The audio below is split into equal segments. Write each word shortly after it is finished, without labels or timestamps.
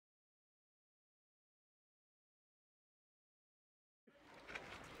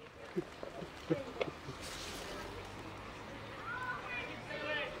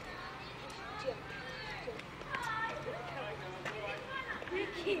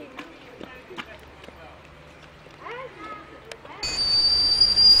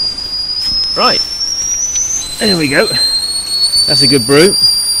Right, there we go. That's a good brew.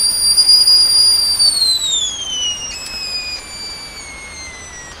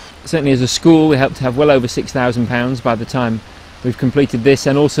 Certainly as a school we hope to have well over £6,000 by the time we've completed this,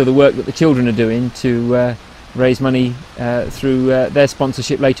 and also the work that the children are doing to raise money through their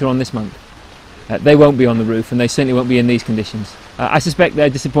sponsorship later on this month. They won't be on the roof, and they certainly won't be in these conditions. I suspect they're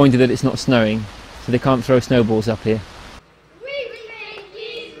disappointed that it's not snowing, so they can't throw snowballs up here.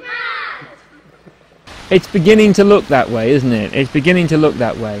 It's beginning to look that way, isn't it? It's beginning to look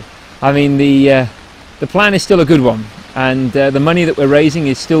that way. I mean, the plan is still a good one, and the money that we're raising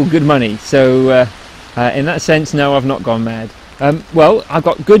is still good money. So in that sense, no, I've not gone mad. Well, I've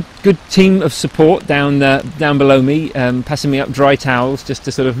got good team of support down below me, passing me up dry towels just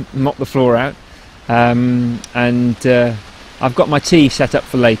to sort of mop the floor out, and I've got my tea set up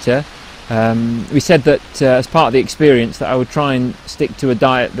for later. We said that as part of the experience that I would try and stick to a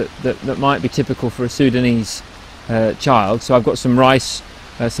diet that might be typical for a Sudanese child. So I've got some rice,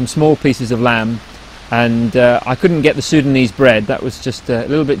 some small pieces of lamb, and I couldn't get the Sudanese bread. That was just a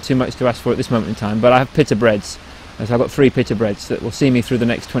little bit too much to ask for at this moment in time, but I have pita breads. So I've got 3 pita breads that will see me through the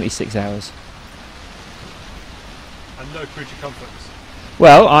next 26 hours. And no creature comforts?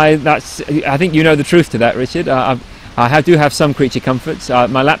 Well, I think you know the truth to that, Richard. I do have some creature comforts.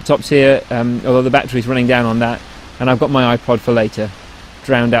 My laptop's here, although the battery's running down on that, and I've got my iPod for later,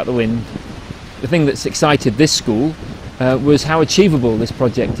 drowned out the wind. The thing that's excited this school was how achievable this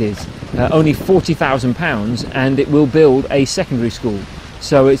project is. Only £40,000, and it will build a secondary school.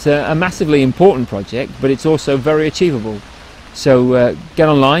 So it's a massively important project, but it's also very achievable. So get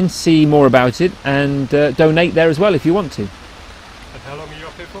online, see more about it, and donate there as well if you want to. And how long are you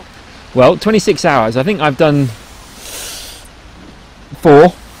up here for? Well, 26 hours. I think I've done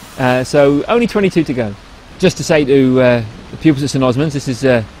 4, so only 22 to go. Just to say to the pupils at St Osmunds, this is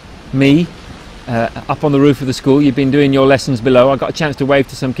me up on the roof of the school. You've been doing your lessons below. I got a chance to wave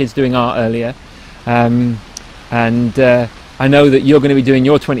to some kids doing art earlier, and I know that you're going to be doing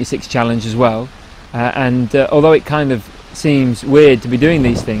your 26 challenge as well, and although it kind of seems weird to be doing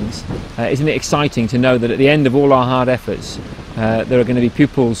these things, isn't it exciting to know that at the end of all our hard efforts there are going to be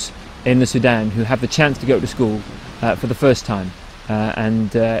pupils in the Sudan who have the chance to go to school for the first time,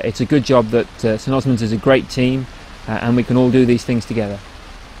 and it's a good job that St Osmunds is a great team, and we can all do these things together.